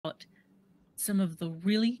about some of the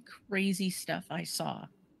really crazy stuff I saw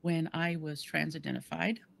when I was trans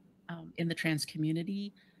identified in the trans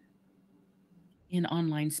community, in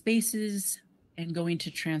online spaces, and going to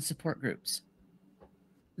trans support groups.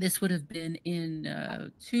 This would have been in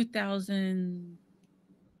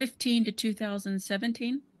 2015 to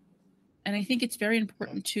 2017. And I think it's very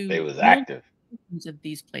important They to was know active. of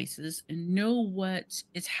these places and know what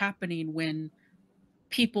is happening when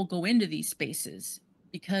people go into these spaces,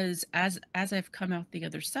 because as I've come out the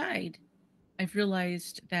other side, I've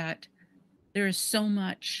realized that there is so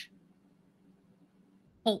much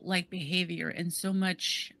cult like behavior and so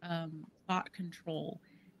much thought control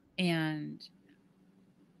and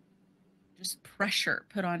just pressure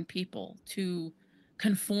put on people to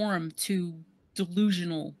conform to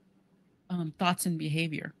delusional thoughts and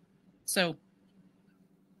behavior. So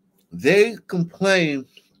they complain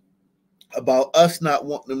about us not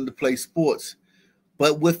wanting them to play sports,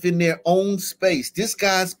 but within their own space. This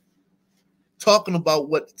guy's talking about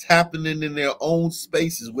what's happening in their own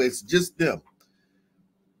spaces where it's just them.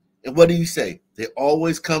 And what do you say? They're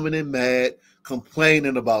always coming in mad,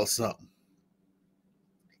 complaining about something.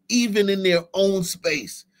 Even in their own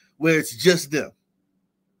space where it's just them.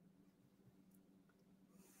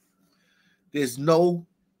 There's no,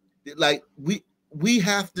 like, we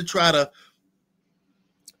have to try to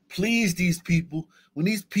please these people when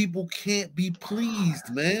these people can't be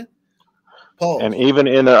pleased, man. Pause. And even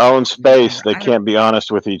in their own space, they can't be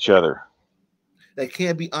honest with each other. They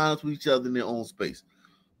can't be honest with each other in their own space.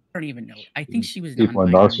 I don't even know. I think she was People are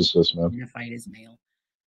narcissists, man. identified as male,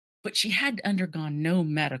 but she had undergone no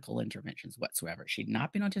medical interventions whatsoever. She'd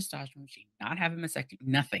not been on testosterone. She'd not had a mastectomy.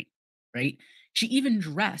 Nothing, right? She even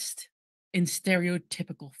dressed in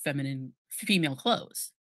stereotypical feminine female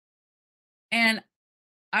clothes. And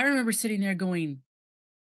I remember sitting there going,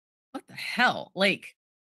 what the hell? Like,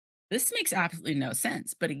 this makes absolutely no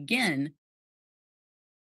sense. But again,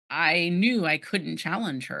 I knew I couldn't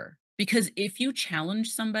challenge her, because if you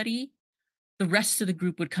challenge somebody, the rest of the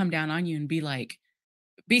group would come down on you and be like,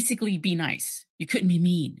 basically be nice. You couldn't be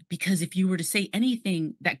mean, because if you were to say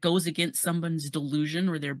anything that goes against someone's delusion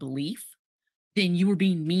or their belief, then you were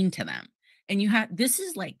being mean to them. And you have, this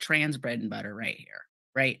is like trans bread and butter right here,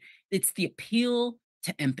 right? It's the appeal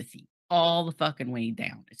to empathy all the fucking way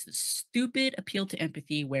down. It's the stupid appeal to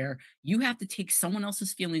empathy where you have to take someone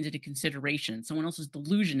else's feelings into consideration, someone else's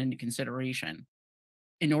delusion into consideration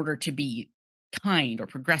in order to be kind or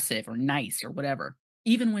progressive or nice or whatever,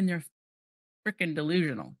 even when they're freaking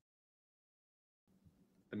delusional.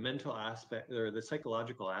 The mental aspect or the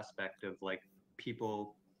psychological aspect of like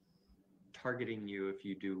people targeting you if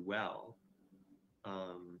you do well,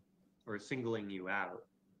 or singling you out,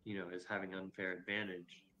 you know, as having unfair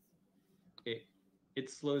advantage. It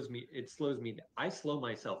slows me. It slows me. I slow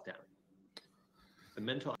myself down. The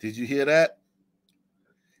mental. Did you hear that?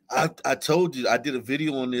 I told you I did a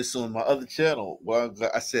video on this on my other channel where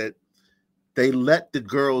I said they let the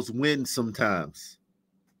girls win sometimes.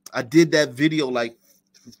 I did that video like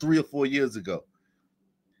 3 or 4 years ago.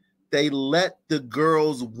 They let the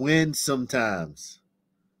girls win sometimes.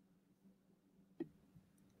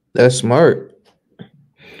 That's smart.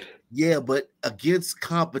 Yeah, but against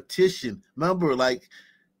competition. Remember, like,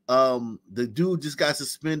 the dude just got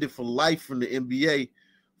suspended for life from the NBA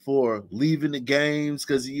for leaving the games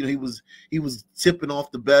because he was tipping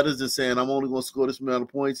off the bettors and saying, I'm only gonna score this amount of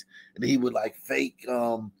points, and then he would like fake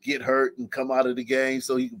get hurt and come out of the game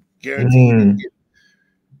so he could guarantee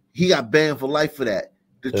he got banned for life for that.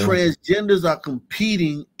 The transgenders are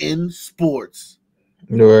competing in sports,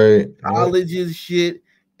 right? Colleges, shit,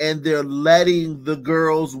 and they're letting the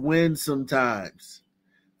girls win sometimes.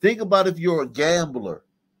 Think about if you're a gambler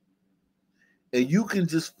and you can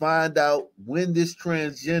just find out when this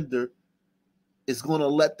transgender is going to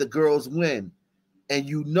let the girls win, and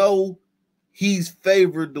you know he's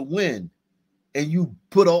favored to win, and you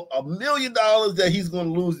put $1 million that he's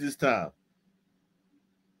going to lose this time.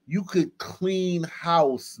 You could clean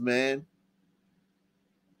house, man.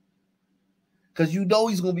 Because you know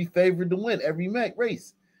he's going to be favored to win every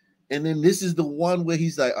race. And then this is the one where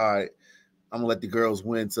he's like, all right, I'm going to let the girls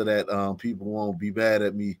win so that people won't be mad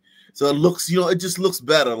at me. So it looks, it just looks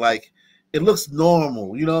better. Like, it looks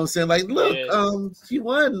normal. You know what I'm saying? Like, look, she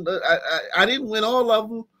won. I didn't win all of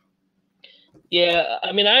them. Yeah,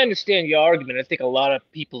 I mean, I understand your argument. I think a lot of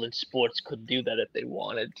people in sports could do that if they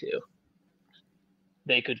wanted to.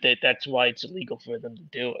 They could. That's why it's illegal for them to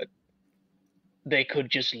do it. They could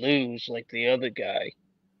just lose like the other guy.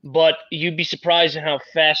 But you'd be surprised at how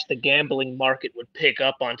fast the gambling market would pick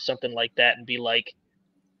up on something like that and be like,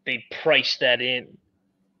 they price that in.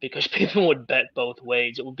 because people would bet both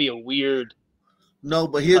ways. It would be a weird. No,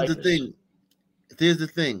 but here's the thing. Here's the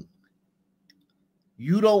thing.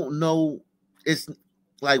 You don't know. It's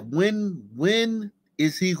like when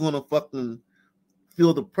is he gonna fucking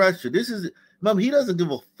feel the pressure? Remember, he doesn't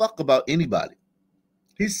give a fuck about anybody.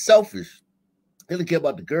 He's selfish. He doesn't care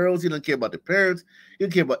about the girls. He doesn't care about the parents. He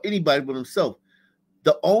doesn't care about anybody but himself.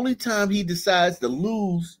 The only time he decides to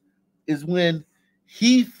lose is when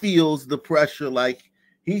he feels the pressure, like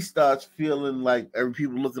he starts feeling like every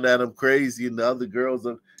people looking at him crazy and the other girls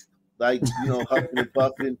are like, huffing and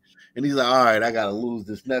puffing. And he's like, all right, I got to lose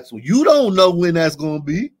this next one. You don't know when that's going to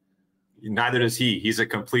be. Neither does he. He's a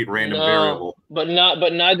complete random variable. But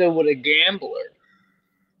neither would a gambler.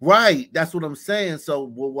 Right. That's what I'm saying. So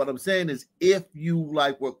what I'm saying is if you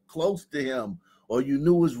were close to him or you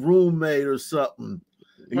knew his roommate or something,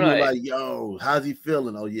 and you're like, yo, how's he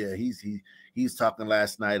feeling? Oh, yeah, he's talking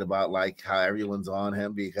last night about how everyone's on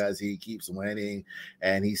him because he keeps winning.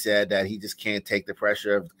 And he said that he just can't take the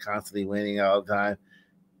pressure of constantly winning all the time.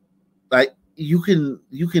 Like you can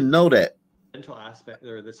know that. Mental aspect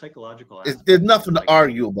or the psychological aspect. There's nothing to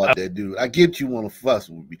argue about that, dude. I get you want to fuss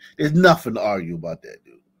with me. There's nothing to argue about that,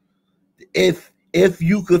 dude. If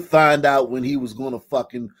you could find out when he was going to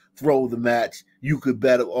fucking throw the match, you could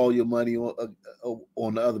bet all your money on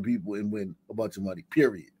the other people and win a bunch of money,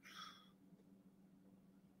 period.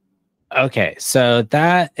 Okay, so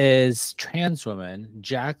that is trans woman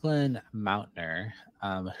Jacqueline Mountner,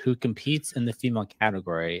 who competes in the female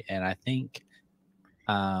category, and I think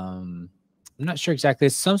I'm not sure exactly.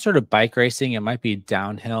 It's some sort of bike racing. It might be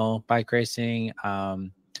downhill bike racing,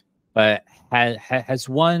 but has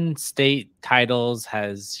won state titles,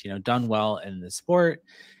 has done well in the sport,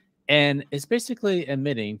 and is basically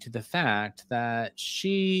admitting to the fact that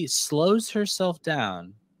she slows herself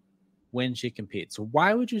down when she competes.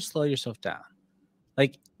 Why would you slow yourself down?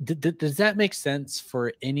 Like, does that make sense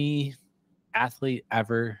for any athlete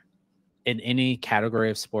ever in any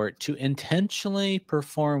category of sport to intentionally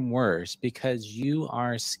perform worse because you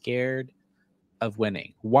are scared of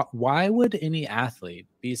winning? Why would any athlete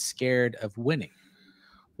be scared of winning?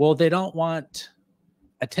 Well, they don't want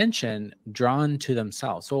attention drawn to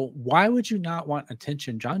themselves. So why would you not want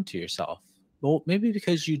attention drawn to yourself? Well, maybe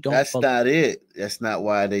because you don't. That's not it. That's not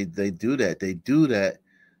why they do that. They do that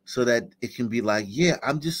so that it can be like, yeah,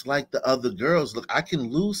 I'm just like the other girls. Look, I can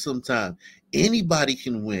lose sometime. Anybody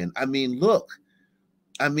can win. I mean, look.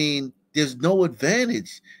 I mean, there's no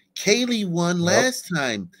advantage. Kaylee won last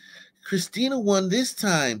time. Christina won this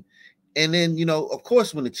time. And then, of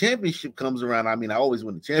course, when the championship comes around, I mean, I always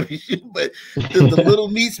win the championship, but the little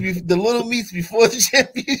meets before the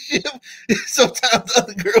championship, sometimes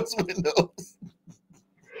other girls win those.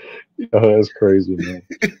 Oh, that's crazy, man.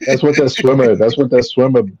 That's what that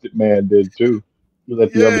swimmer man did too. He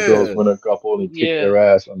let the other girls win a couple and he kicked their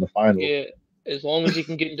ass on the final. Yeah, as long as he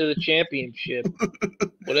can get into the championship,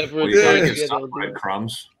 whatever it gotta takes. give some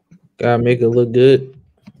breadcrumbs. Gotta make it look good.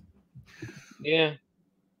 Yeah.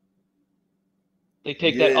 They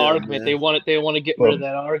take that argument. Man. They want to get rid of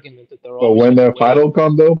that argument that they're all. But when their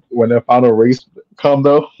final race come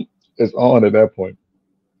though, it's on at that point.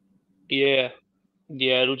 Yeah,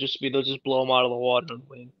 they'll just blow them out of the water and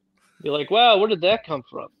win. You're like, wow, where did that come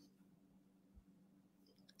from?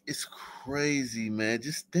 It's crazy, man.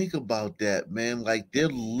 Just think about that, man. Like they're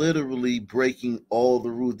literally breaking all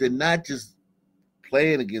the rules. They're not just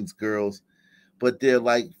playing against girls, but they're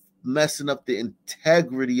like messing up the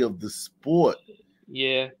integrity of the sport.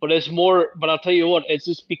 Yeah, but it's more. But I'll tell you what, if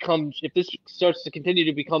this starts to continue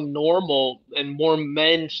to become normal and more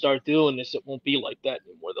men start doing this, it won't be like that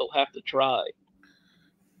anymore. They'll have to try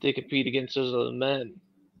to compete against those other men.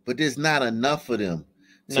 But there's not enough of them.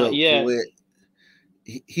 Not yet.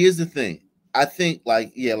 Here's the thing. I think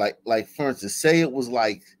like for instance, say it was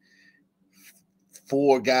like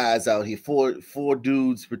 4 guys out here, four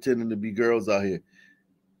dudes pretending to be girls out here.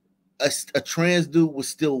 A trans dude would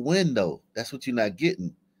still win though. That's what you're not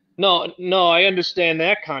getting. No, I understand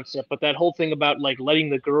that concept, but that whole thing about like letting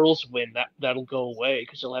the girls win, that'll go away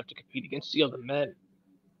because they'll have to compete against the other men.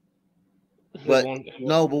 But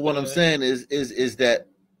what I'm saying is that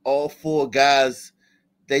all 4 guys,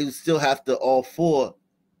 they still have to all 4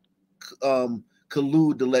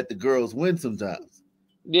 collude to let the girls win sometimes.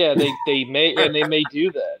 Yeah, they may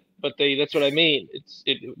do that. But that's what I mean.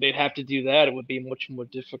 They'd have to do that. It would be much more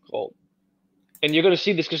difficult. And you're going to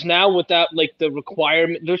see this because now without like the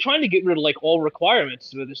requirement, they're trying to get rid of like all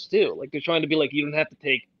requirements for this too. Like they're trying to be like, you don't have to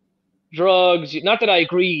take drugs. Not that I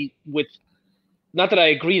agree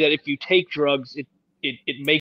that if you take drugs, it makes